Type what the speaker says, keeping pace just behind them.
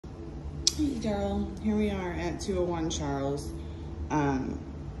Hey Daryl, here we are at 201 Charles.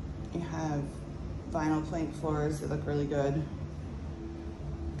 You have vinyl plank floors that look really good.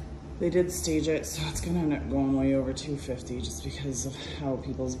 They did stage it, so it's gonna end up going way over 250 just because of how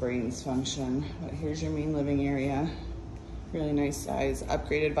people's brains function. But here's your main living area. Really nice size,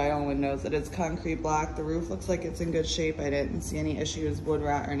 upgraded vinyl windows. It is concrete block. The roof looks like it's in good shape. I didn't see any issues, wood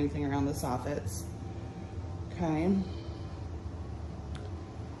rot or anything around the soffits. Okay.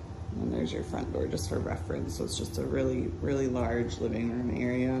 And there's your front door just for reference. So it's just a really, really large living room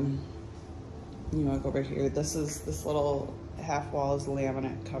area. You walk over here. This little half wall is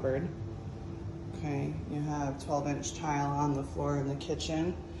laminate covered. Okay, you have 12-inch tile on the floor in the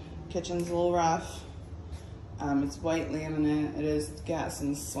kitchen. Kitchen's a little rough. It's white laminate. It is got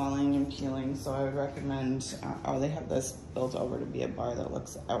some swelling and peeling, so I would recommend, they have this built over to be a bar that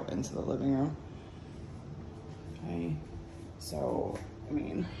looks out into the living room. Okay, so, I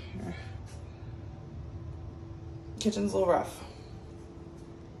mean, here. Kitchen's a little rough,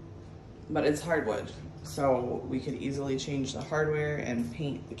 but it's hardwood. So we could easily change the hardware and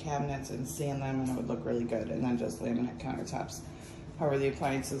paint the cabinets and sand them, and it would look really good. And then just laminate countertops. However, the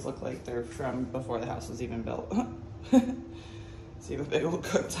appliances look like they're from before the house was even built. So you have a big old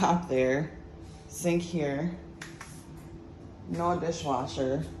cooktop there, sink here, no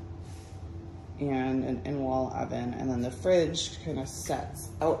dishwasher, and an in-wall oven. And then the fridge kind of sets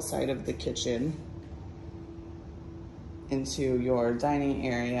outside of the kitchen into your dining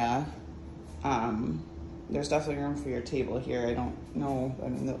area. There's definitely room for your table here. I don't know, I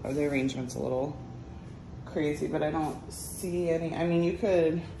mean, the arrangement's a little crazy, but I don't see any. I mean, you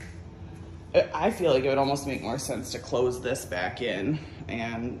could, I feel like it would almost make more sense to close this back in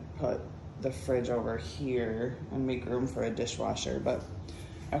and put the fridge over here and make room for a dishwasher. But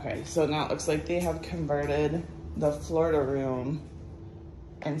okay, so now it looks like they have converted the Florida room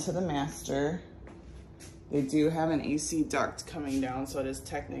into the master. They do have an AC duct coming down, so it is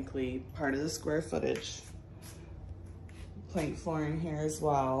technically part of the square footage. Plank flooring here as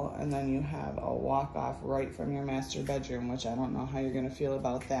well, and then you have a walk-off right from your master bedroom, which I don't know how you're gonna feel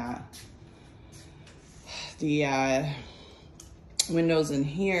about that. The windows in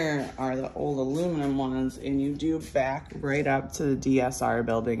here are the old aluminum ones, and you do back right up to the DSR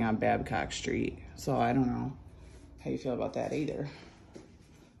building on Babcock Street. So I don't know how you feel about that either.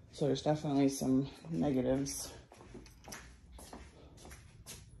 So there's definitely some negatives.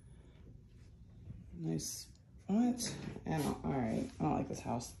 Nice. What? All right, I don't like this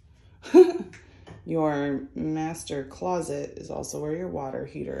house. Your master closet is also where your water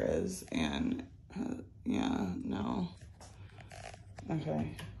heater is. And yeah, no.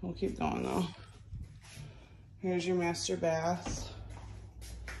 Okay, we'll keep going though. Here's your master bath.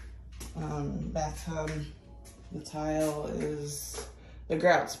 Bathtub. The tile is, the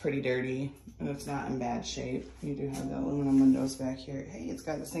grout's pretty dirty and it's not in bad shape. You do have the aluminum windows back here. Hey, it's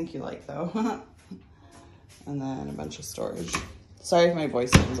got the sink you like though. And then a bunch of storage. Sorry if my voice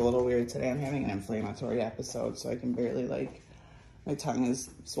sounds a little weird today. I'm having an inflammatory episode, so I can barely, like, my tongue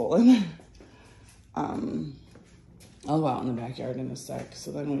is swollen. I'll go out in the backyard in a sec.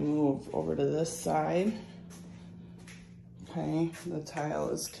 So then we move over to this side. Okay, the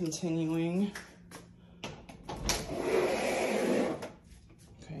tile is continuing.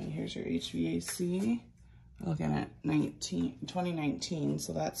 Okay, here's your HVAC. Looking at 2019,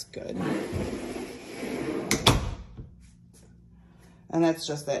 so that's good. And that's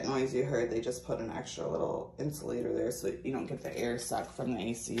just that noise you heard. They just put an extra little insulator there so you don't get the air suck from the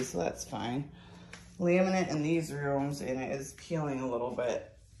AC, so that's fine. Laminate in these rooms, and it is peeling a little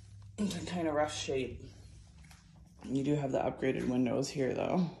bit into kind of rough shape. You do have the upgraded windows here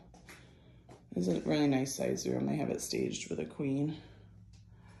though. It's a really nice size room. They have it staged with a queen.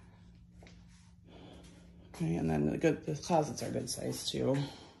 Okay, and then the closets are good size too.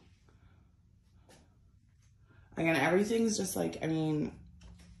 Again, everything's just like, I mean,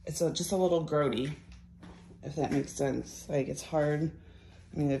 it's just a little grody, if that makes sense. Like, it's hard.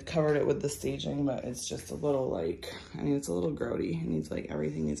 I mean, they've covered it with the staging, but it's just a little like, I mean, it's a little grody. It needs like,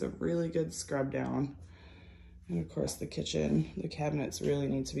 everything needs a really good scrub down. And of course the kitchen, the cabinets really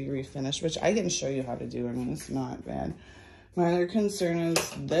need to be refinished, which I can show you how to do. I mean, it's not bad. My other concern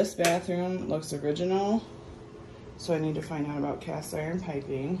is this bathroom looks original, so I need to find out about cast iron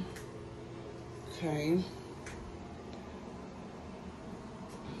piping. Okay.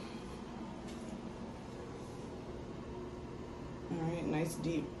 All right, nice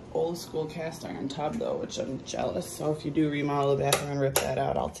deep old school cast iron tub though, which I'm jealous. So if you do remodel the bathroom and rip that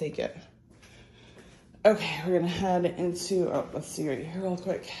out, I'll take it. Okay, we're gonna head into, let's see right here real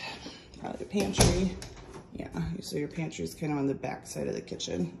quick. Probably the pantry. Yeah, so your pantry is kind of on the back side of the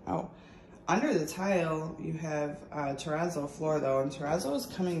kitchen. Oh, Under the tile, you have terrazzo floor though, and terrazzo is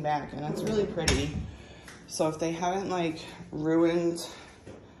coming back, and it's really pretty. So if they haven't like ruined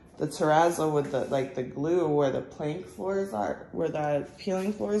the terrazzo with the like the glue where the plank floors are, where the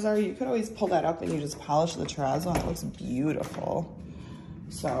peeling floors are, you could always pull that up and you just polish the terrazzo and it looks beautiful.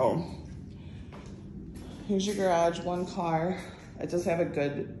 So here's your garage, one car. It does have a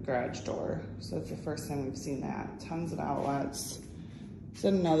good garage door, so it's the first time we've seen that. Tons of outlets. It's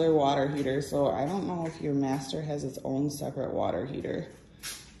another water heater, so I don't know if your master has its own separate water heater.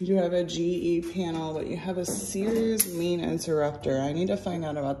 You do have a GE panel, but you have a Sears main interrupter. I need to find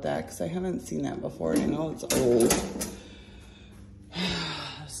out about that because I haven't seen that before, and I know it's old.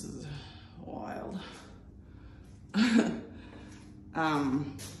 This is wild.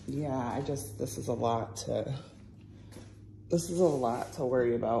 Yeah, this is a lot to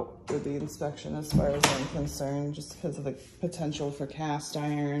worry about with the inspection as far as I'm concerned, just because of the potential for cast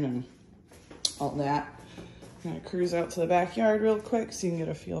iron and all that. I'm gonna cruise out to the backyard real quick so you can get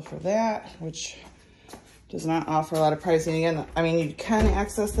a feel for that, which does not offer a lot of pricing. Again, I mean, you can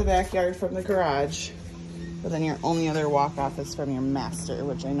access the backyard from the garage, but then your only other walk-off is from your master,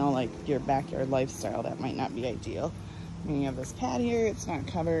 which I know, like, your backyard lifestyle, that might not be ideal. I mean, you have this pad here, it's not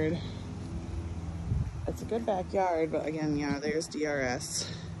covered. It's a good backyard, but again, yeah, there's DRS.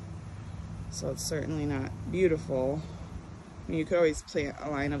 So it's certainly not beautiful. I mean, you could always plant a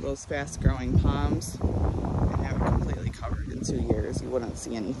line of those fast-growing palms and have it completely covered in 2 years. You wouldn't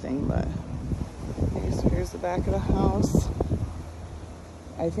see anything, but okay, so here's the back of the house.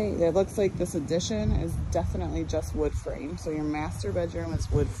 I think it looks like this addition is definitely just wood frame. So your master bedroom is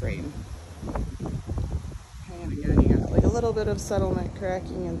wood frame. Okay, and again, you got like a little bit of settlement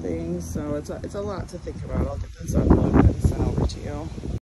cracking and things, so it's a lot to think about. I'll get this uploaded and sent over to you.